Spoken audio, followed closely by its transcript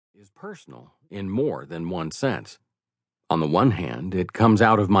is personal in more than one sense. On the one hand, it comes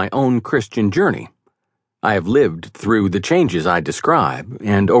out of my own Christian journey. I have lived through the changes I describe,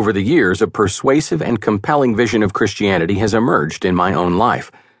 and over the years a persuasive and compelling vision of Christianity has emerged in my own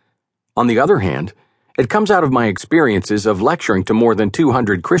life. On the other hand, it comes out of my experiences of lecturing to more than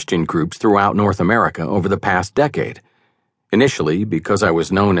 200 Christian groups throughout North America over the past decade. Initially, because I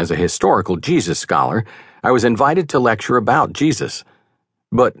was known as a historical Jesus scholar, I was invited to lecture about Jesus.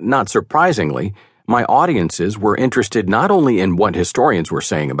 But not surprisingly, my audiences were interested not only in what historians were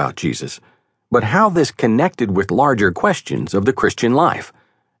saying about Jesus, but how this connected with larger questions of the Christian life: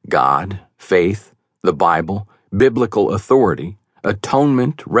 God, faith, the Bible, biblical authority,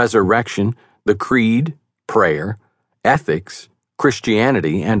 atonement, resurrection, the creed, prayer, ethics,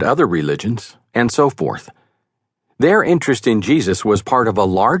 Christianity and other religions, and so forth. Their interest in Jesus was part of a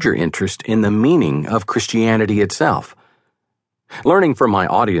larger interest in the meaning of Christianity itself. Learning from my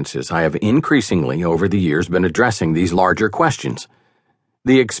audiences, I have increasingly over the years been addressing these larger questions.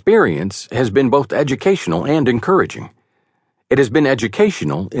 The experience has been both educational and encouraging. It has been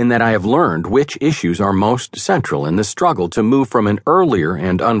educational in that I have learned which issues are most central in the struggle to move from an earlier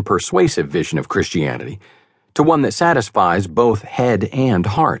and unpersuasive vision of Christianity to one that satisfies both head and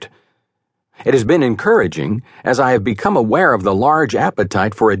heart. It has been encouraging as I have become aware of the large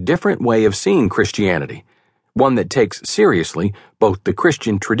appetite for a different way of seeing Christianity, one that takes seriously both the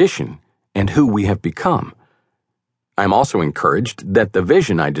Christian tradition and who we have become. I am also encouraged that the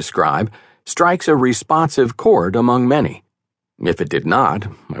vision I describe strikes a responsive chord among many. If it did not,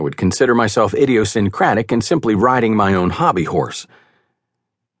 I would consider myself idiosyncratic and simply riding my own hobby horse.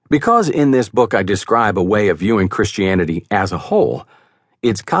 Because in this book I describe a way of viewing Christianity as a whole,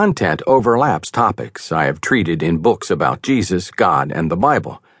 its content overlaps topics I have treated in books about Jesus, God, and the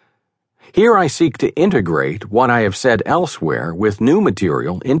Bible. Here I seek to integrate what I have said elsewhere with new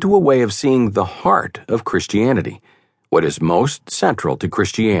material into a way of seeing the heart of Christianity, what is most central to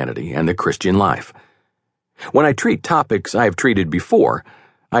Christianity and the Christian life. When I treat topics I have treated before,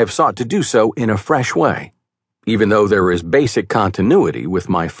 I have sought to do so in a fresh way, even though there is basic continuity with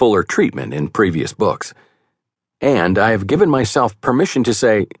my fuller treatment in previous books. And I have given myself permission to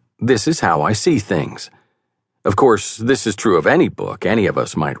say, this is how I see things. Of course, this is true of any book any of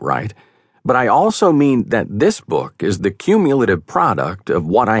us might write, but I also mean that this book is the cumulative product of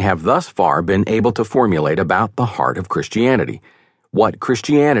what I have thus far been able to formulate about the heart of Christianity, what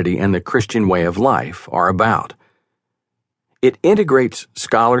Christianity and the Christian way of life are about. It integrates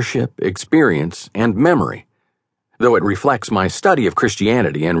scholarship, experience, and memory. Though it reflects my study of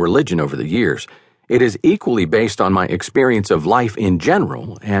Christianity and religion over the years, it is equally based on my experience of life in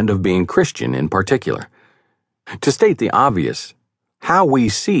general and of being Christian in particular. To state the obvious, how we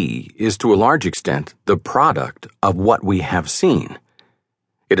see is to a large extent the product of what we have seen.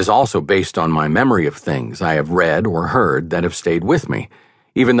 It is also based on my memory of things I have read or heard that have stayed with me,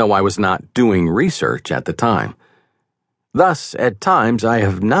 even though I was not doing research at the time. Thus, at times I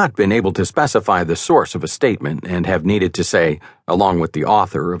have not been able to specify the source of a statement and have needed to say, along with the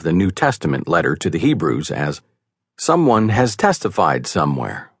author of the New Testament letter to the Hebrews, as, "Someone has testified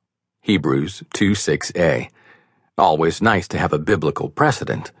somewhere." Hebrews 2:6a. Always nice to have a biblical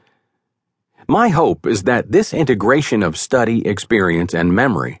precedent. My hope is that this integration of study, experience, and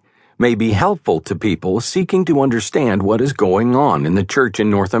memory may be helpful to people seeking to understand what is going on in the church in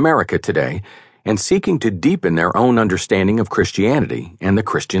North America today and seeking to deepen their own understanding of Christianity and the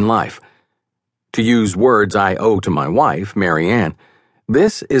Christian life. To use words I owe to my wife, Mary Ann,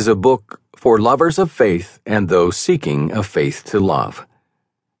 this is a book for lovers of faith and those seeking a faith to love.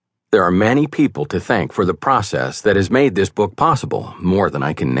 There are many people to thank for the process that has made this book possible, more than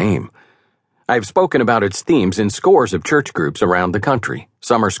I can name. I have spoken about its themes in scores of church groups around the country,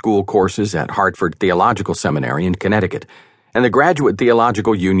 summer school courses at Hartford Theological Seminary in Connecticut, and the Graduate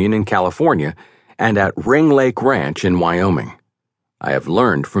Theological Union in California, and at Ring Lake Ranch in Wyoming. I have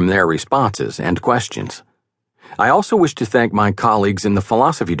learned from their responses and questions. I also wish to thank my colleagues in the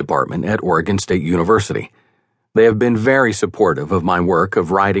philosophy department at Oregon State University. They have been very supportive of my work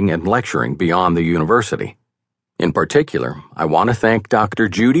of writing and lecturing beyond the university. In particular, I want to thank Dr.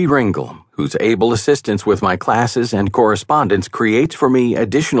 Judy Ringel, whose able assistance with my classes and correspondence creates for me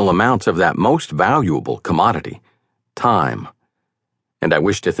additional amounts of that most valuable commodity, time. And I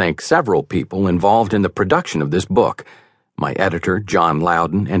wish to thank several people involved in the production of this book: my editor, John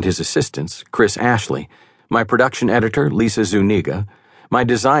Loudon, and his assistants, Chris Ashley, my production editor, Lisa Zuniga, my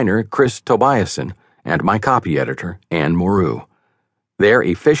designer, Chris Tobiasen, and my copy editor, Anne Moreau. Their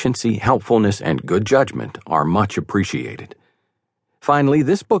efficiency, helpfulness, and good judgment are much appreciated. Finally,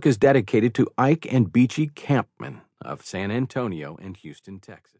 this book is dedicated to Ike and Beachy Campman of San Antonio and Houston, Texas.